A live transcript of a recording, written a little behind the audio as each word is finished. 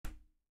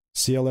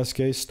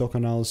CLSK Stock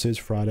Analysis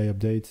Friday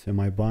update. Am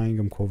I buying?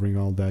 I'm covering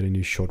all that in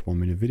this short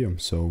 1-minute video,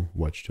 so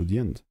watch till the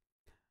end.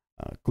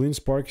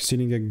 CleanSpark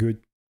sitting at good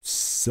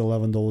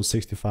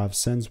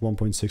 $11.65,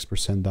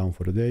 1.6% down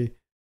for the day.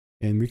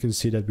 And we can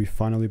see that we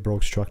finally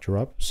broke structure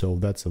up. So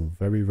that's a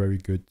very, very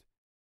good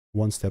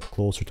one step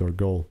closer to our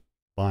goal,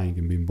 buying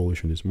and being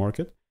bullish on this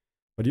market.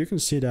 But you can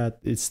see that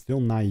it's still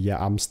not,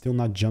 I'm still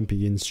not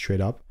jumping in straight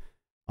up.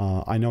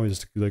 I know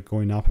it's like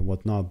going up and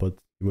whatnot, but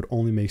it would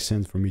only make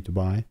sense for me to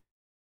buy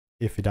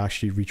if it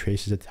actually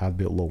retraces a tad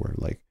bit lower.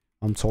 Like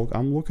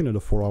I'm looking at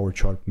the 4-hour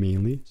chart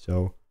mainly.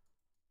 So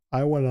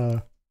I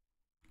want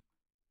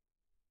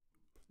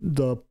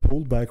the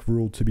pullback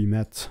rule to be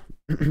met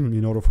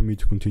in order for me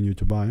to continue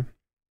to buy.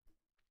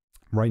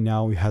 Right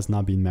now, it has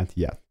not been met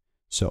yet.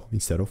 So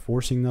instead of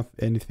forcing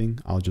anything,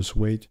 I'll just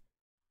wait.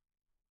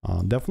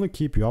 Definitely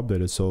keep you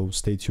updated, so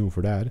stay tuned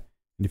for that.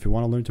 And if you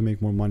want to learn to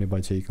make more money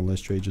by taking less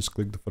trades, just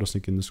click the first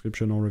link in the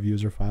description. All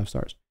reviews are 5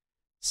 stars.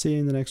 See you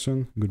in the next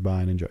one.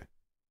 Goodbye and enjoy.